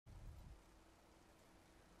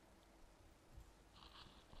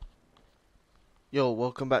Yo,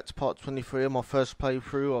 welcome back to part 23 of my first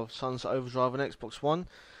playthrough of Sunset Overdrive on Xbox One.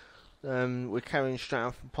 We're carrying straight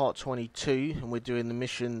on from part 22 and we're doing the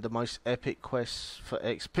mission, the most epic quest for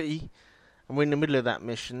XP. And we're in the middle of that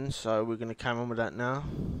mission, so we're going to carry on with that now.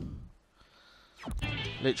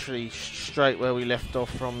 Literally straight where we left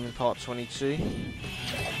off from in part 22.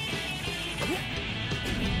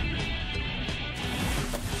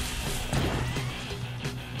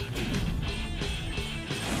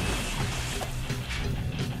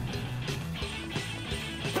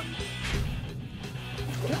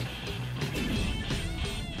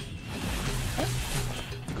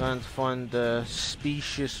 Going to find the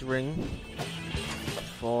specious ring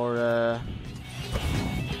for our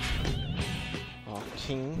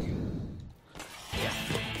king.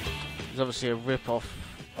 It's obviously a rip-off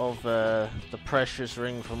of the precious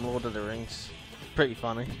ring from Lord of the Rings. Pretty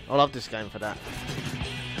funny. I love this game for that.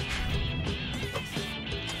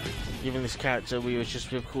 Even this character we were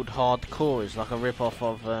just with called Hardcore is like a rip-off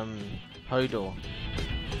of Hodor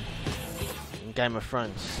in Game of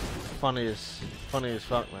Thrones. Funny as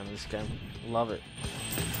fuck, man, this game. Love it.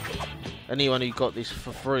 Anyone who got this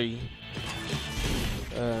for free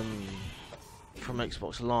from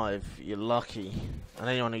Xbox Live, you're lucky. And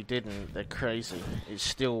anyone who didn't, they're crazy. It's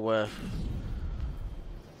still worth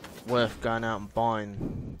going out and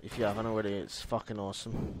buying if you haven't already. It's fucking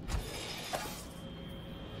awesome.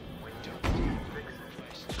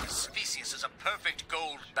 Species is a perfect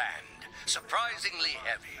gold band, surprisingly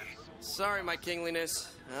heavy. Sorry, my kingliness.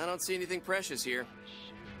 I don't see anything precious here.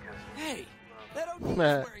 Hey, that OG is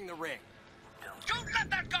Meh. wearing the ring. Don't let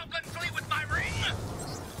that goblin flee with my ring!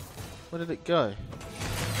 Where did it go?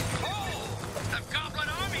 Oh, the goblin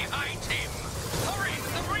army hides him! Hurry,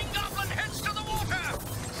 the ring goblin heads to the water!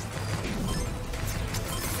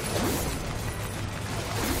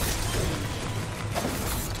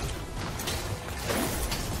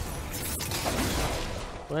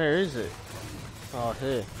 Where is it? Oh,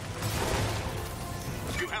 here.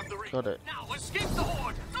 You have the ring. Got it. Now escape the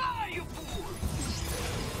horde! Fly, you fool!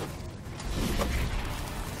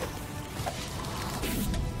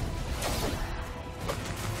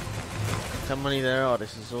 How many there are?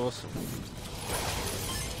 This is awesome.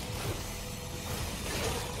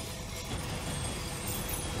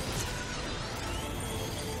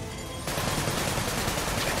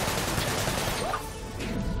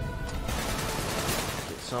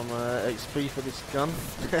 Get some XP for this gun.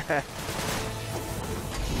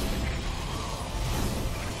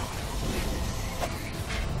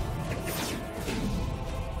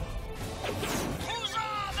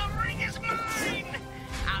 Huzzah! The ring is mine!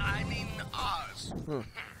 I mean ours.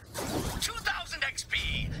 2000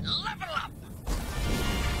 XP! Level up!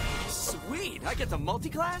 Sweet, I get the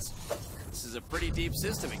multi-class? This is a pretty deep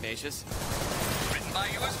system, Ignatius. Written by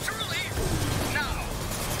yours truly. Now,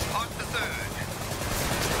 part the third.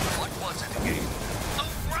 What was it again? Oh,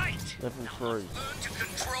 right. Level 3. Learn to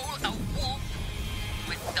control a wolf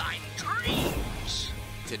with thine dreams.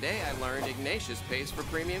 Today I learned Ignatius pays for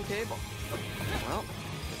premium cable. Well,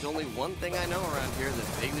 there's only one thing I know around here that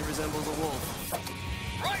vaguely resembles a wolf.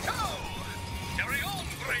 Right-ho! Carry on,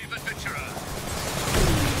 brave adventurer.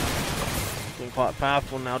 Getting quite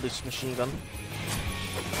powerful now, this machine gun.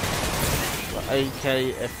 The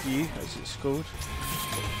AKFU, as it's called.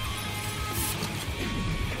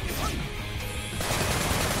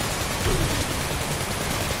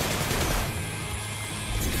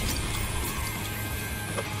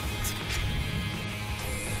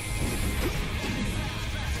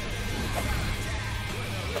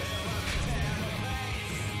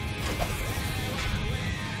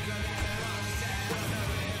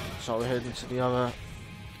 So we're heading to the other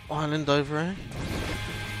island over here.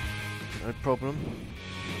 No problem.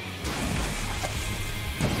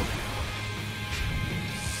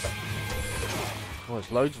 Oh,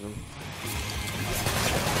 there's loads of them.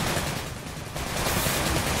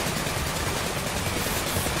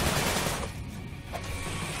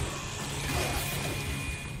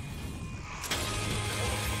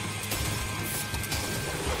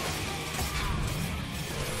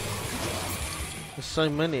 There's so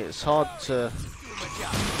many, it's hard to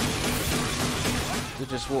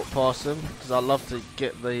just walk past them because I love to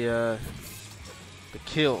get the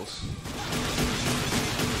kills.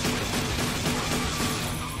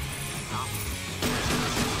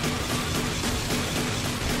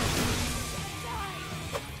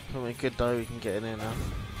 Probably good though, we can get in here now.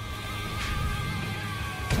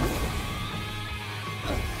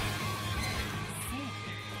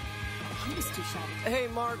 Too shabby. Hey,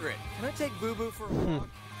 Margaret, can I take Boo Boo for a walk?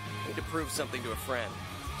 I need to prove something to a friend.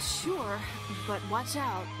 Sure, but watch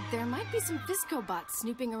out. There might be some Fisco bots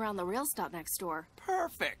snooping around the rail stop next door.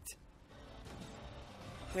 Perfect.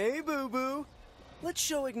 Hey, Boo-Boo. Let's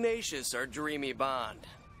show Ignatius our dreamy bond.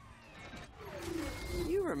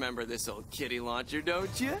 You remember this old kitty launcher,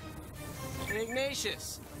 don't you?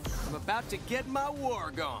 Ignatius, I'm about to get my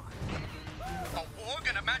warg on. A warg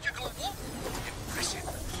and a magical warp? Impressive.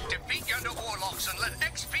 Defeat yonder warlocks and let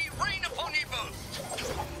XP rain upon ye both.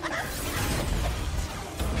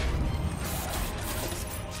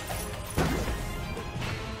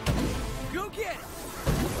 Go get it!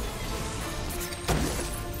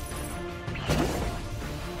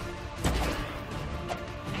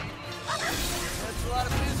 That's a lot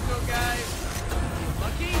of Fisco, guys.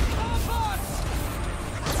 Lucky boss!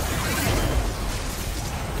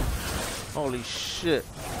 Holy shit.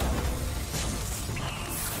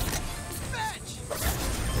 Fetch!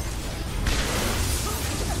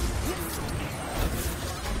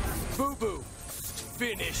 Boo-Boo,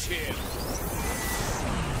 finish him.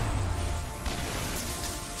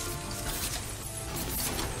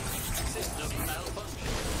 System malfunction.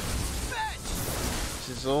 Fetch! This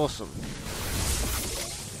is awesome.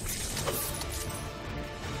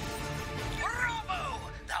 Bravo!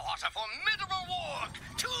 Thou art a formidable warg.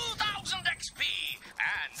 2,000 XP.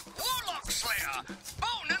 And Warlock Slayer.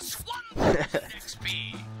 Bonus 1,000 XP.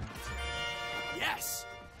 Yes!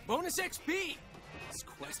 Bonus XP! This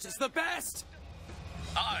quest is the best!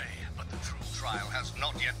 Aye, but the true trial has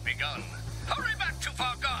not yet begun. Hurry back to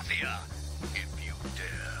Fargathia, if you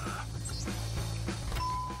dare.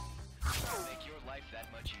 Make your life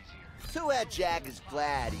that much easier. Two-Head Jack is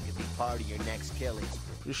glad he could be part of your next killing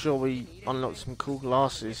spree. You sure we unlocked some cool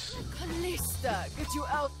glasses? Callista, get you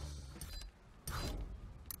out.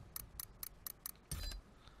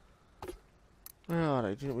 Where are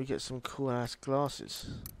they? Didn't we get some cool ass glasses?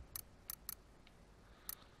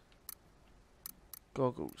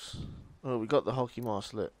 Goggles. Oh, we got the hockey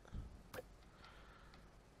mask lit.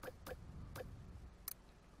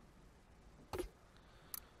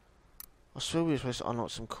 I swear we were supposed to unlock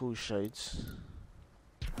some cool shades.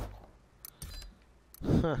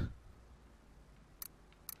 Huh.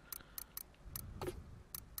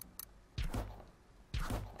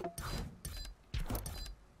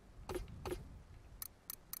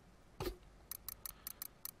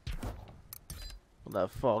 That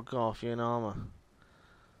fog off you in armor.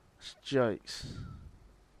 It's jokes.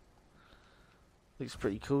 Looks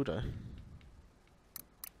pretty cool though.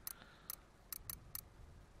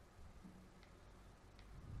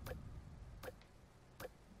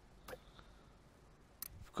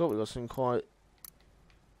 Forgot we got some quite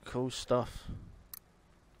cool stuff.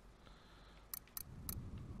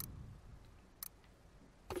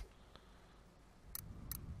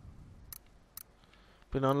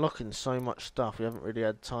 Been unlocking so much stuff, we haven't really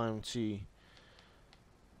had time to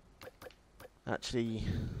actually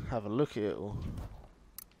have a look at it all.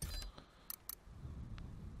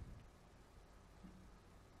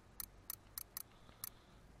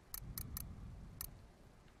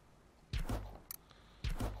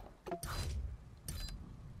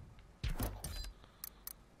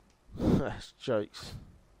 That's jokes.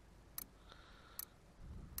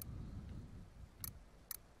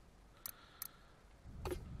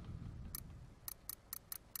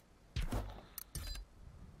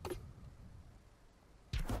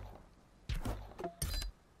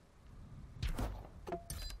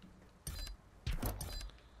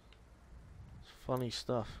 Funny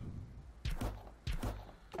stuff.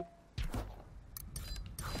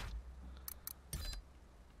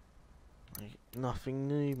 Like, nothing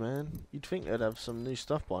new, man. You'd think they'd have some new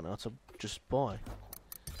stuff by now to just buy.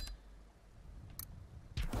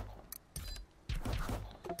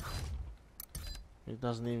 It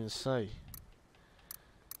doesn't even say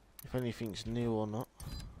if anything's new or not.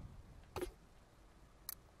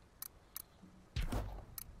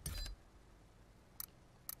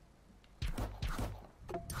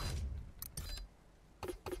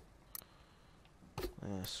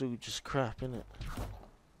 Yeah, it's all just crap, innit?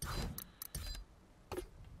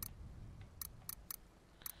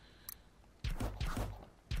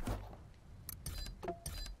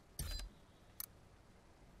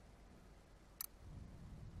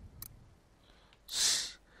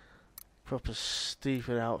 Proper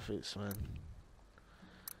stupid outfits, man.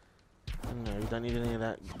 No, we don't need any of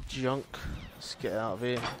that junk. Let's get out of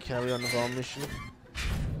here, carry on with our mission.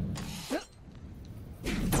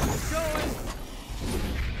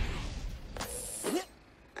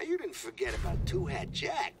 Now, you didn't forget about Two-Head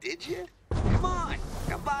Jack, did you? Come on,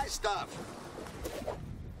 come buy stuff.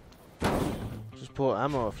 Just bought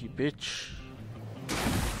ammo off you, bitch.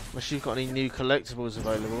 Unless you've got any new collectibles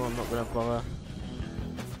available, I'm not going to bother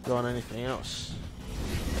go on anything else.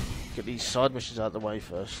 Get these side missions out of the way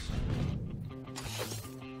first.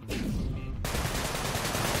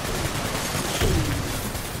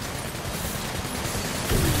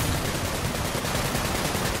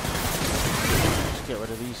 Let's get rid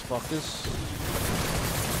of these fuckers.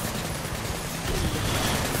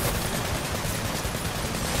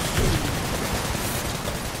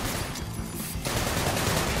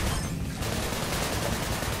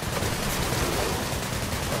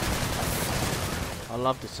 I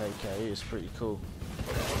love this AK, it's pretty cool.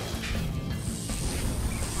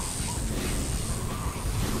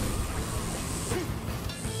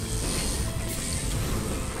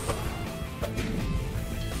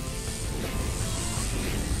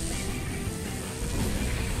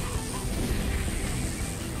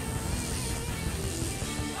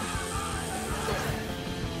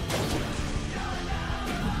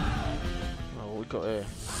 Oh, what we got here?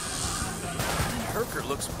 Herker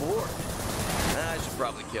looks bored. I should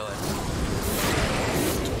probably kill it.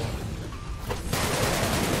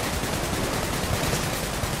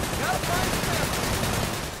 Gotta find him.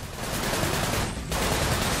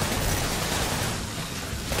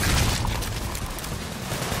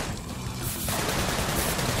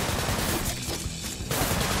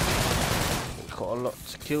 Got a lot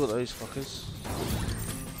to kill those fuckers.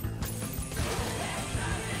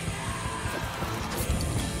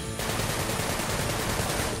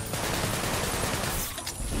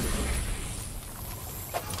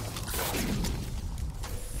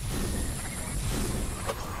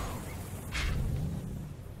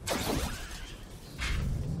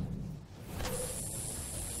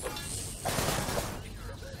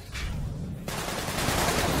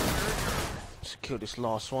 Kill this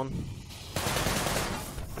last one.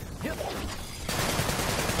 Yep.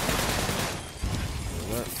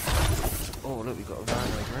 Oh look, we got a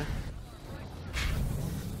van over here.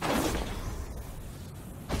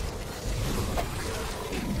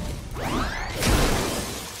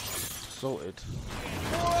 Sorted.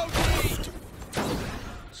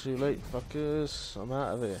 Too late, fuckers. I'm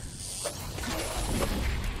out of here.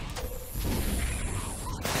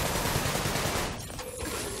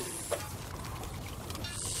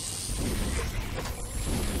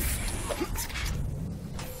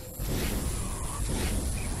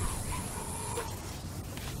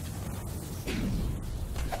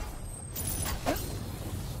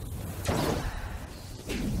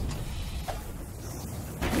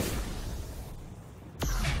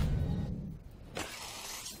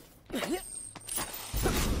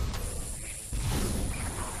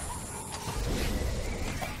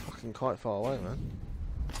 Quite far away, man.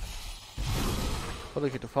 Well, they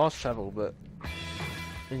get to fast travel, but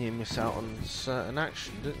then you miss out on certain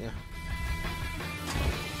action, don't you?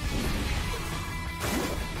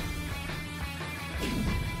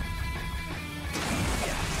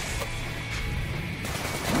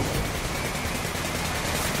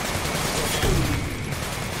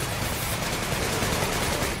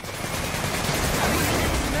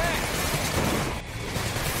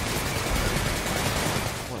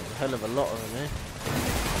 Hell of a lot of them here.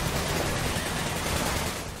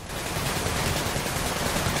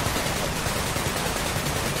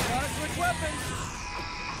 Gotta switch weapons.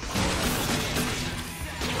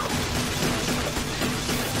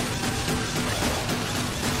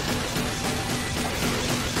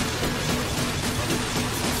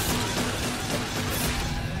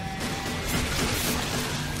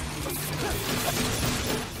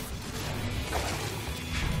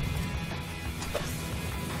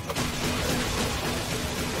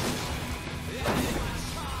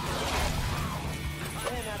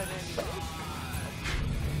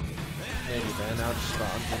 Nearly there now, just about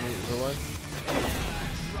 100 meters away.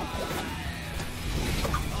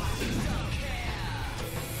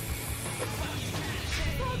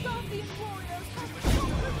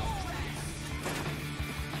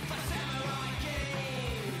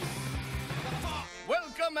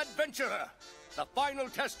 Welcome, adventurer! The final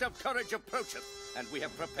test of courage approacheth, and we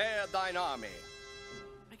have prepared thine army.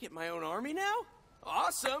 I get my own army now?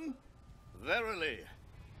 Awesome! Verily.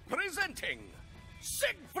 Presenting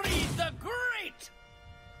Siegfried the Great!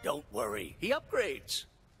 Don't worry, he upgrades.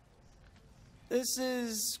 This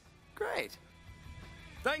is great.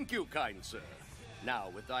 Thank you, kind sir. Now,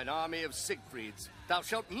 with thine army of Siegfrieds, thou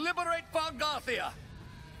shalt liberate Vargarthia.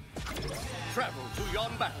 Travel to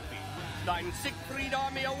yon battlefield. Thine Siegfried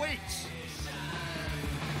army awaits.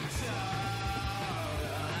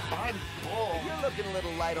 I'm bored. You're looking a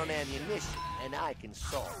little light on ammunition, and I can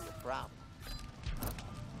solve the problem.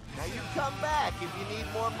 Now you come back if you need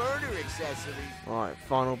more murder accessories. Right,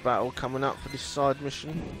 final battle coming up for this side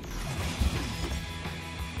mission.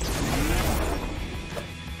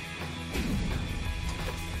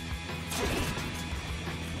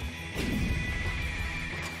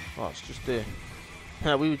 Oh, it's just there.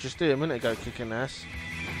 Yeah, we were just there a minute ago kicking ass.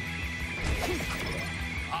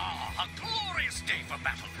 Ah, a glorious day for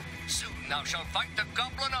battle. Soon thou shalt fight the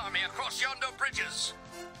goblin army across yonder bridges.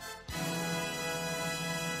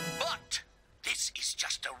 But this is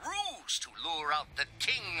just a ruse to lure out the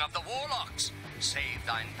king of the warlocks. Save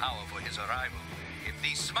thine power for his arrival. If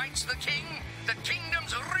thee smites the king, the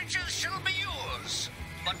kingdom's riches shall be yours.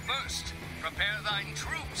 But first, prepare thine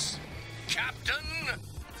troops. Captain!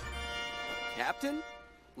 Captain?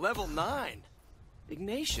 Level 9.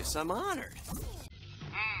 Ignatius, I'm honored.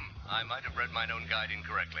 I might have read mine own guide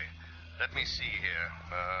incorrectly. Let me see here.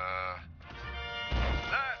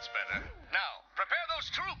 That's better. Now, prepare those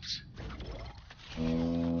troops.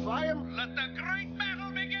 Fire! Let the great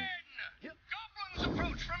battle begin! Goblins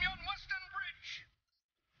approach from yon western bridge!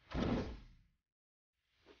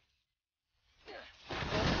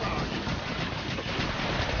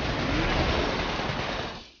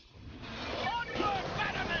 Onward,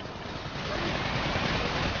 Bannerman!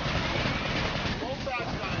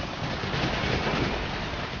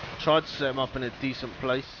 Tried to set him up in a decent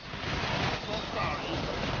place.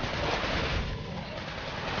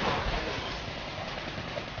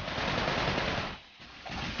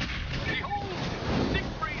 Behold!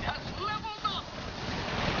 Siegfried has leveled up!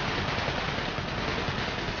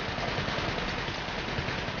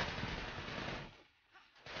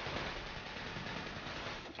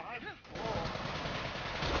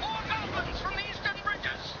 More goblins from the eastern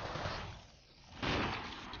bridges!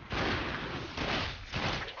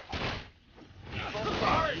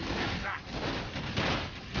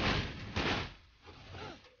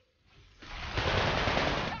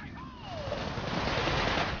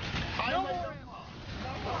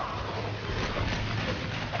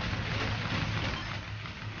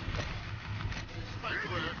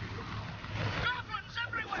 Goblins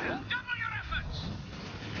everywhere! Double your efforts!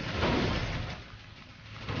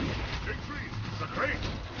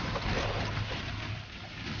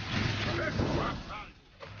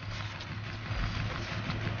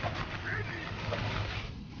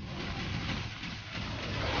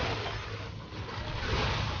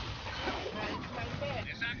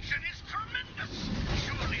 This action is tremendous!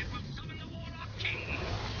 Surely it will summon the Warlock King!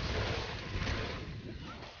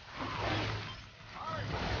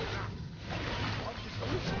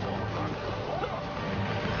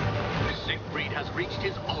 Siegfried has reached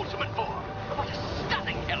his ultimate form. What a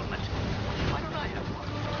stunning helmet! Why don't I have one?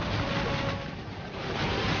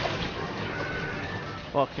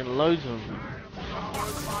 Fucking loads of them.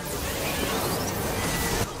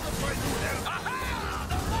 Aha!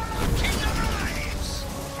 The Warlock King arrives!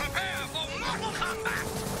 Prepare for mortal combat!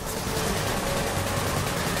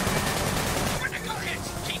 Critical hits!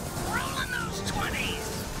 Keep rolling those 20s!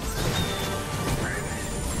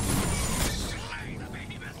 Slay the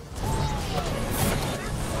behemoth!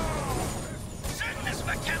 Send this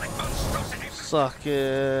mechanic monstrosity! Suck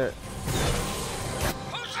it.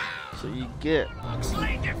 Huzzah! So you get.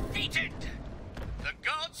 Oxley defeated! The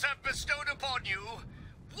gods have bestowed upon you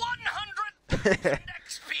 100,000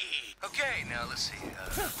 XP! Okay, now let's see.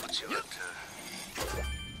 What's your...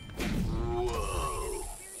 Whoa.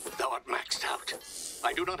 Thou art maxed out.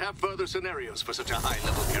 I do not have further scenarios for such a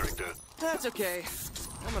high-level character. That's okay.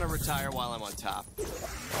 I'm gonna retire while I'm on top.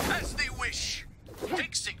 As thee wish.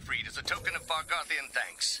 Take Siegfried as a token of Fargarthian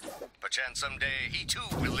thanks. Perchance someday he too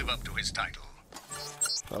will live up to his title.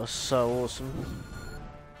 That was so awesome.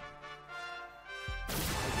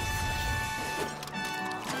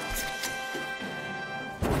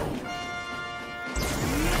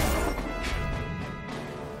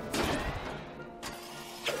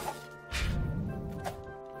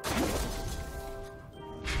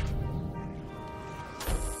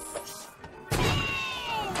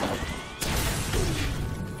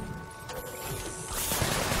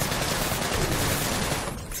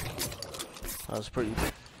 That was pretty.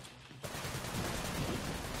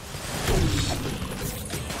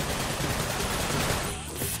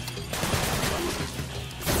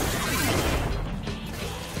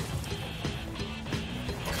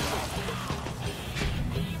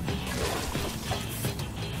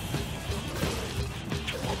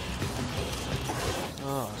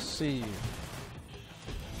 Oh, I see you.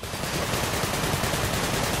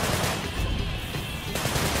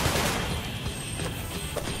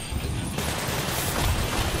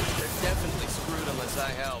 Definitely screwed unless I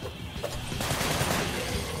help.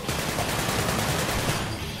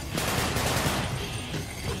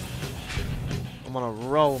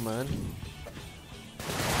 roll, man.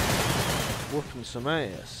 Whooping some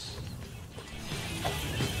ass.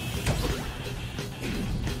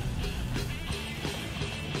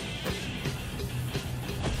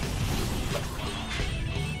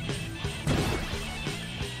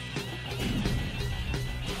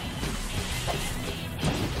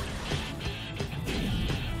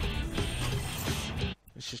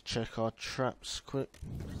 Let's just check our traps quick.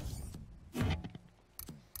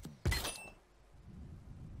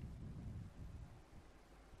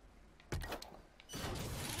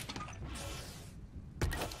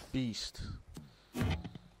 Beast. Got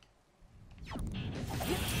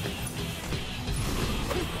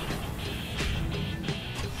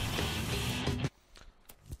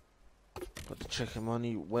to check my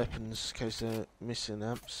new weapons in case they're missing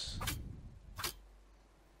amps.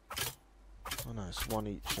 Oh no, it's one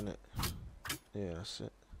each, isn't it? Yeah, that's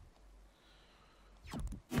it.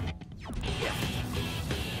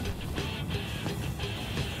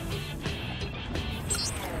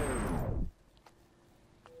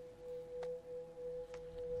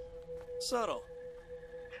 Subtle.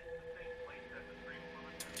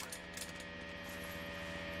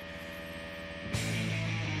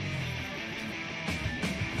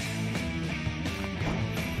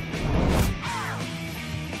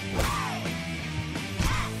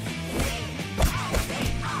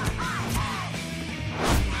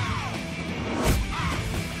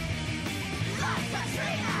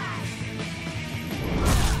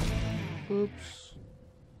 Oops.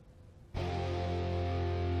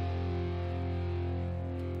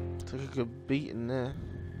 Took a good beating there.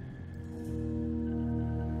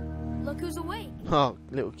 Look who's awake. Oh,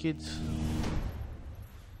 little kids.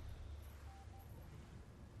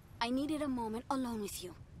 I needed a moment alone with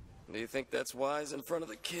you. Do you think that's wise in front of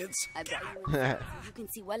the kids? I bet you can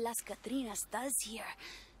see what Las Catrinas does here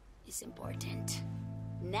is important.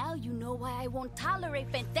 Now you know why I won't tolerate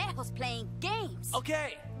pendejos playing games.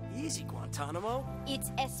 Okay, easy, Guantanamo.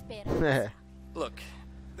 It's esperanza. Look,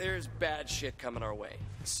 there's bad shit coming our way.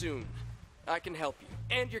 Soon. I can help you.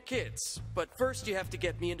 And your kids. But first you have to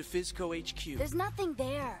get me into Fizco HQ. There's nothing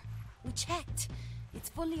there. We checked. It's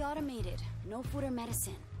fully automated. No food or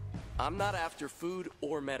medicine. I'm not after food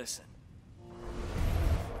or medicine.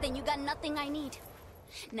 Then you got nothing I need.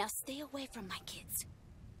 Now stay away from my kids.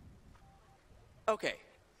 Okay,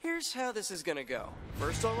 here's how this is gonna go.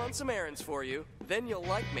 First I'll run some errands for you, then you'll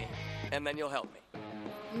like me, and then you'll help me.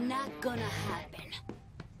 Not gonna happen.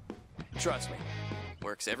 Trust me.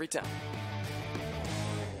 Works every time.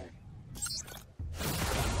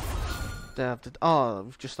 Oh,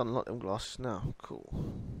 we've just unlocked them glasses now.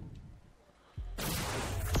 Cool.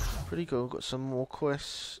 Pretty cool. Got some more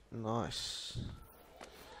quests. Nice.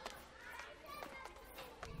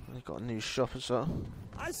 They got a new shop as well.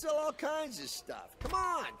 I sell all kinds of stuff. Come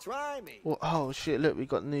on, try me. What? Oh shit! Look, we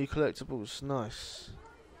got new collectibles. Nice.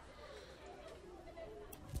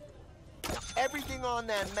 Everything on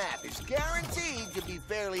that map is guaranteed to be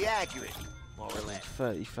fairly accurate, more or less.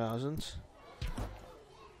 30,000.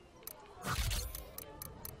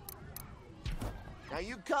 Now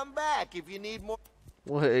you come back if you need more.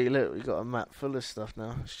 Wait, look, we got a map full of stuff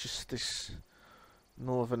now. It's just this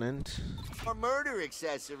northern end. More murder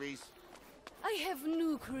accessories. I have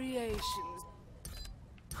new creations.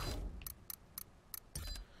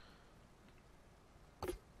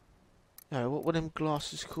 Yeah, what were them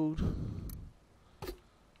glasses called?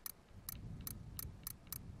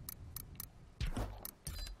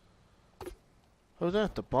 Oh, I don't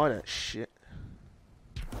have to buy that shit.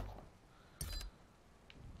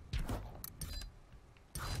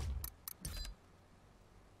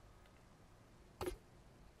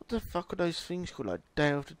 What the fuck are those things called? Like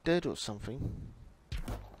Day of the Dead or something?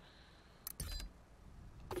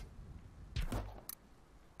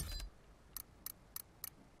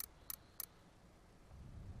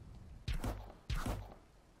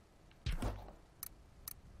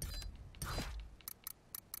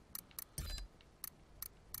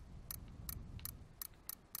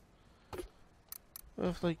 Where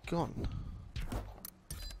have they gone?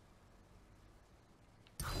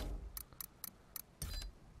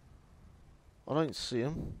 I don't see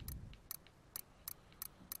them.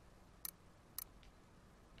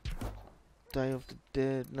 Day of the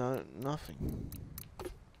Dead, no, nothing.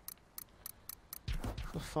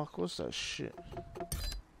 The fuck was that shit?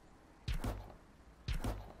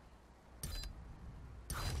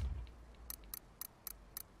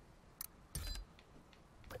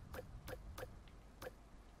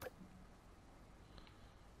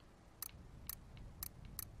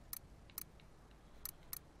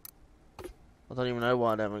 I don't even know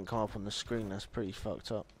why they haven't come up on the screen. That's pretty fucked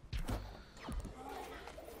up.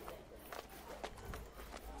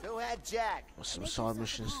 Hat Jack. Got some side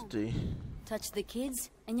missions to do. Touch the kids,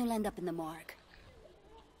 and you'll end up in the morgue.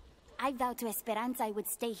 I vowed to Esperanza I would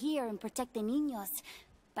stay here and protect the niños,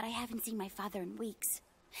 but I haven't seen my father in weeks.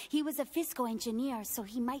 He was a Fisco engineer, so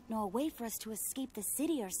he might know a way for us to escape the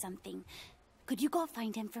city or something. Could you go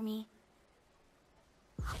find him for me?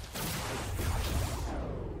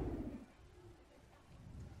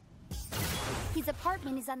 His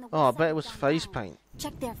apartment is on the west Oh, I side bet it of was face downtown. paint.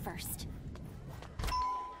 Check there first.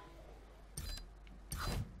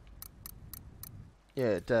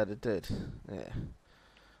 Yeah, it did. Yeah.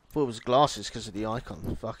 Thought it was glasses because of the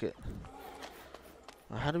icon. Fuck it.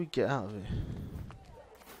 How do we get out of here?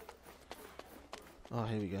 Oh,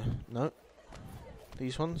 here we go. No.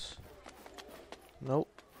 These ones? Nope.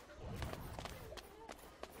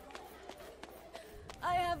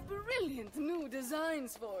 I have brilliant new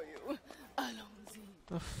designs for you. Allons-y.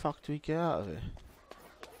 The fuck do we get out of here?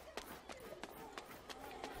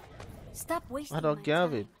 Stop wasting How do I my get out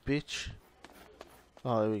of time. here, bitch?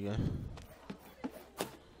 Oh, there we go.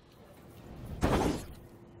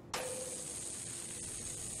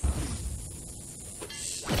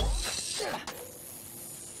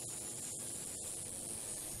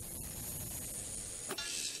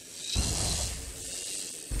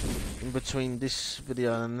 In between this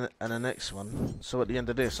video and the next one, so at the end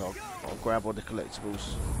of this, I'll grab all the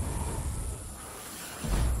collectibles.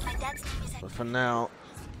 My dad's name is But for now,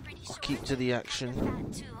 pretty I'll sure keep to the action.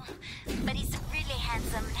 that too. But he's really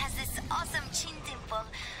handsome and has this awesome chin dimple.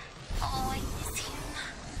 Oh, I miss him.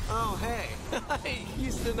 Oh, hey. I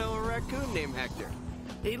used to know a raccoon named Hector.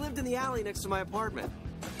 He lived in the alley next to my apartment.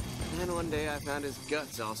 And then one day I found his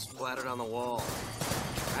guts all splattered on the wall.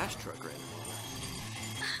 Trash truck ran.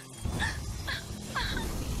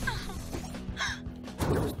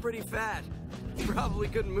 It was pretty fat. Probably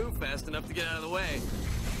couldn't move fast enough to get out of the way.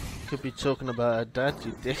 Could be talking about her dad,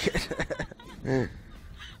 you dickhead.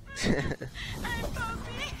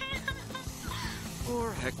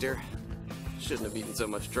 Poor Hector. Shouldn't have eaten so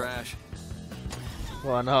much trash.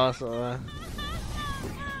 What an arsehole,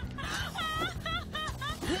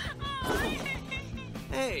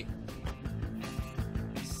 Hey!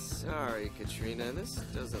 Sorry, Katrina, this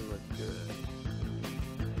doesn't look good.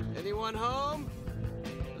 Anyone home?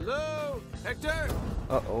 Hello? Hector?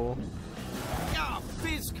 Uh-oh. Oh,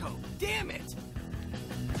 Fizco! Damn it!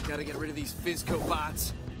 Gotta get rid of these Fizco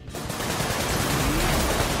bots.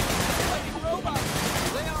 Fighting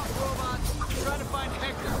robots! Lay off, robots! I'm trying to find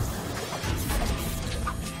Hector.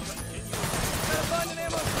 Gotta find an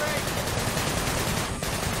ammo crate!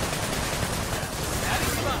 That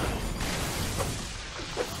is fine.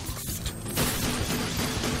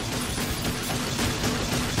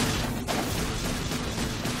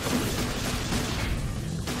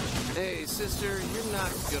 Hey, sister, you're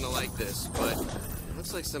not gonna like this, but it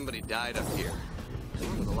looks like somebody died up here.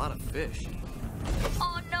 One with a lot of fish.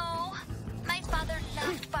 Oh no! My father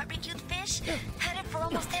loved barbecued fish. Had it for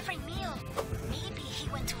almost every meal. Maybe he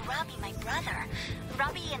went to Robbie, my brother.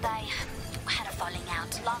 Robbie and I had a falling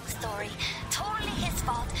out. Long story. Totally his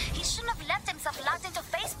fault. He shouldn't have left himself locked into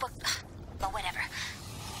Facebook. But whatever.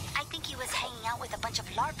 I think he was hanging out with a bunch of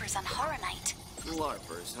LARPers on Horror Night.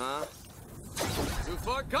 LARPers, huh? To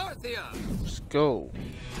Fort Garthia! Let's go.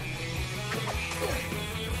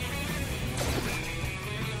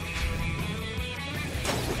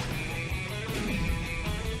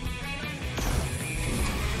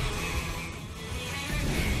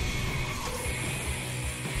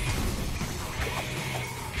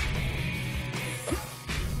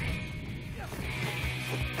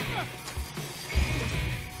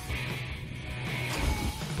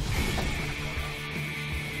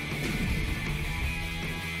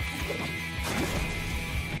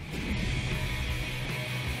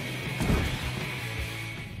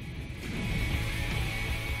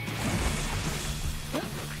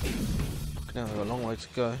 Now we've got a long way to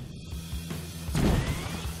go.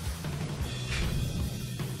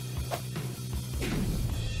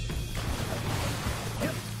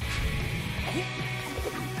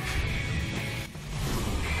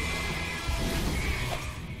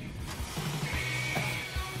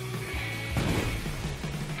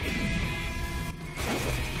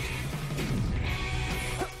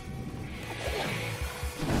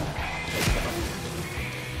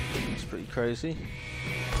 It's pretty crazy.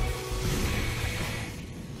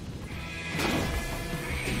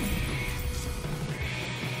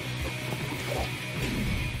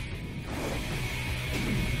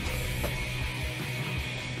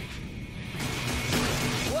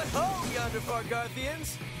 What ho, yonder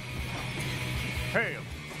Fargarthians! Hail,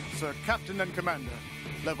 Sir Captain and Commander,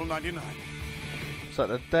 level 99. It's like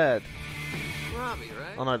they're dead. Robbie,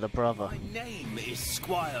 right? I know the brother. My name is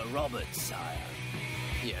Squire Roberts, sire.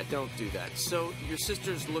 Yeah, don't do that. So, your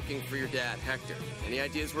sister's looking for your dad, Hector. Any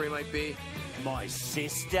ideas where he might be? My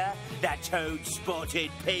sister? That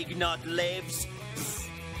toad-spotted pig nut lives?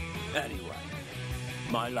 Anyway,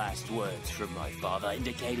 my last words from my father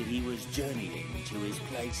indicated he was journeying to his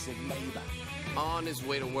place of labor. On his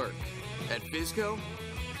way to work. At Fizco?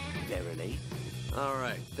 Verily. All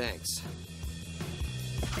right, thanks.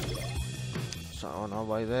 So on our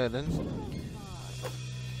way there then.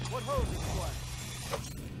 What hose is what?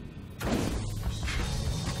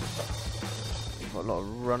 Got a lot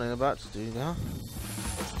of running about to do now.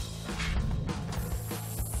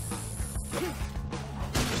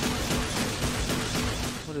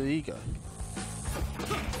 Where did he go?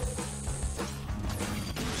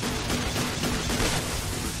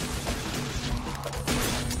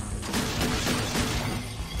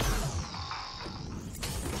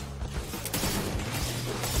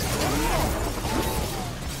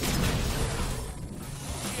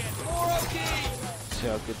 See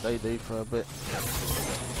how good they do for a bit. I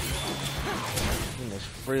think there's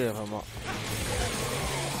 3 of them up.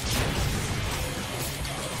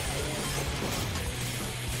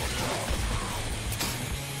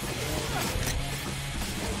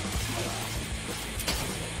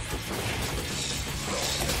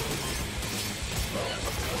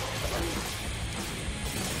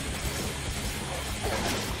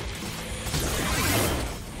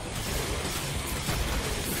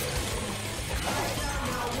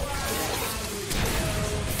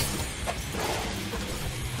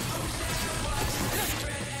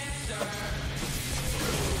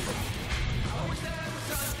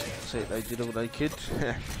 See, they did all they could.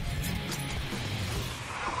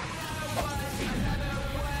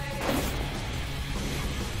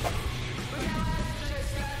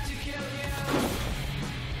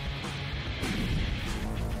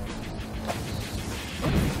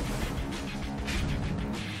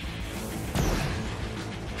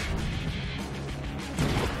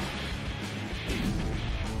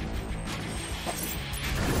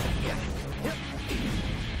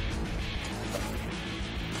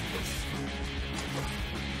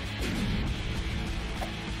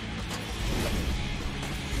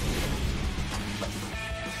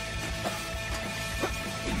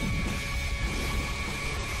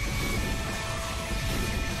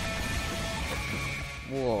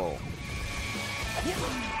 Whoa.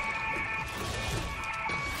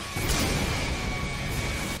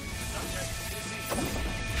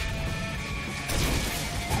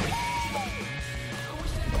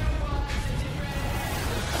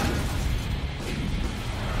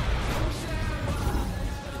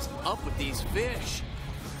 What is up with these fish?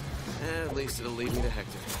 At least it'll lead me to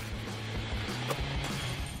Hector.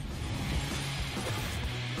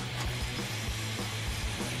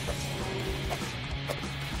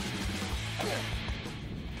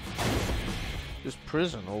 Just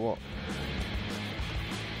prison or what?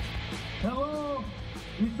 Hello?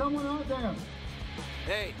 Is someone out there?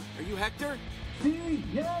 Hey, are you Hector? See,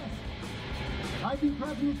 yes. I've been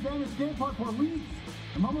prepping this damn escape pod for weeks.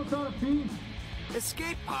 I'm almost out of feed.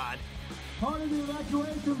 Escape pod? Part of the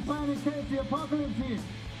evacuation plan in case the apocalypse hits.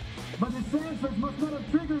 But the sensors must not have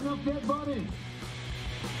triggered enough dead bodies.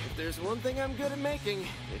 If there's one thing I'm good at making,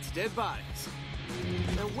 it's dead bodies.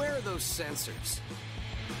 Now where are those sensors?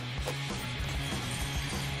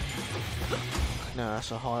 No,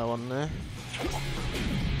 that's a high one there.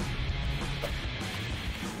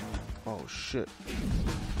 Oh shit.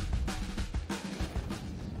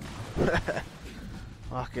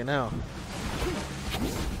 Fucking hell.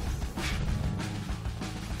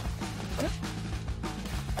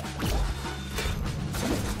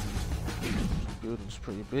 Building's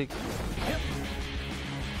pretty big.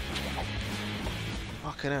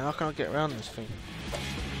 Fucking hell, how can I get around this thing?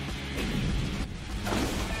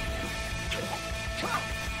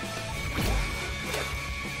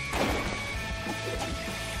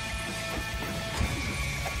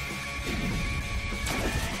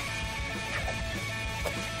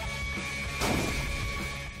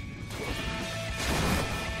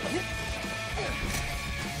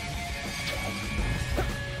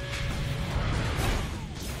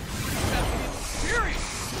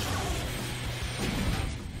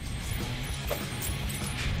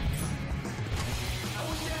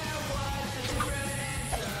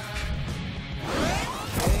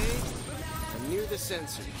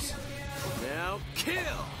 Sensors. Now kill!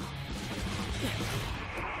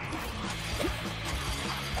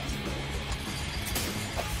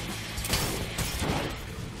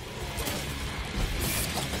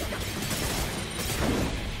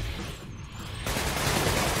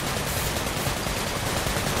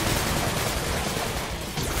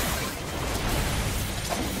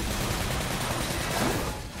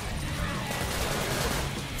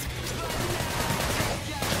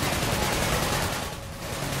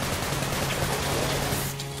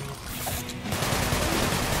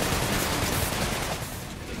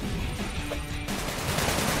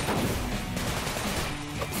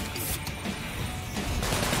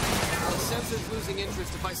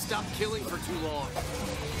 killing for too long.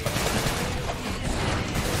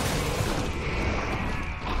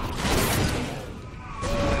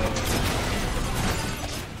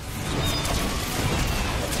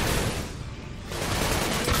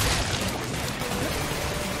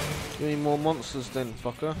 Give me more monsters then,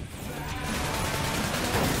 fucker.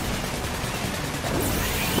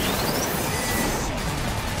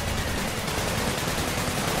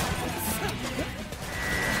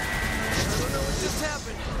 Just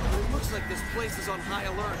happened. It looks like this place is on high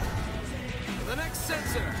alert. The next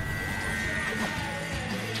sensor.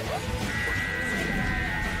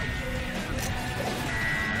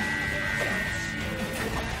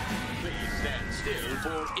 Please stand still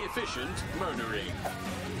for efficient murdering.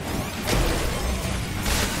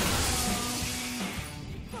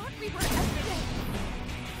 Thought we were yesterday.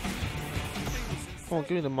 Come on,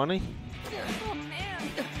 give me the money. Oh man,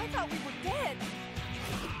 I thought we were dead.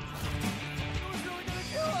 Who's really gonna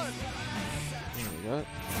kill us? There we go.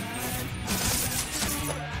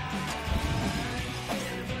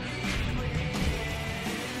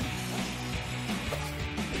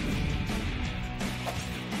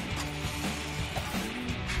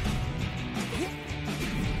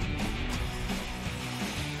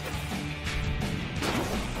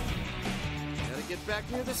 Gotta get back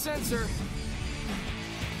near the sensor.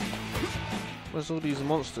 Where's all these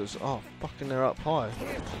monsters? Oh, fucking they're up high.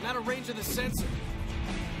 I'm out of range of the sensor.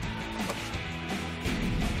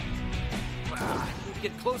 Need to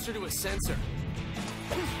get closer to a sensor.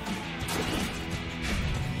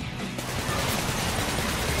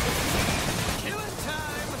 Killing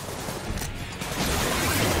time!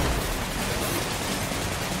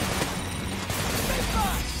 Big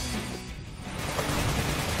box!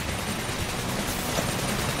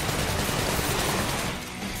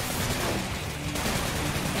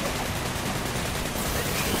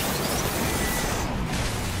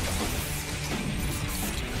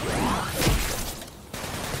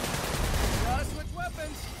 Gotta switch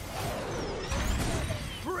weapons.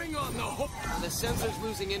 Bring on the hook. The sensor's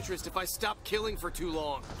losing interest if I stop killing for too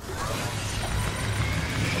long.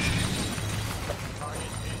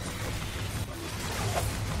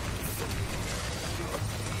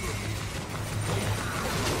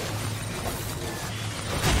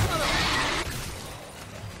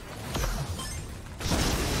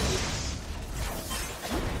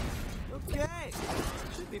 Okay.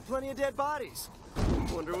 Should be plenty of dead bodies.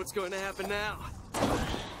 Wonder what's going to happen now.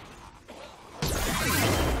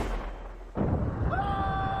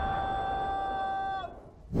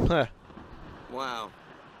 Heh. Wow.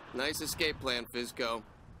 Nice escape plan, Fizco.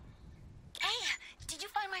 Hey, did you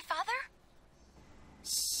find my father?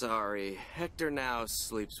 Sorry, Hector now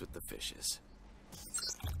sleeps with the fishes.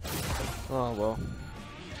 Oh well.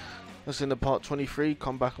 That's in the part 23.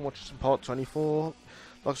 Come back and watch some part 24.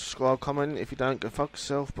 Like, subscribe, comment. If you don't, go fuck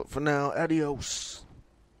yourself. But for now, adios.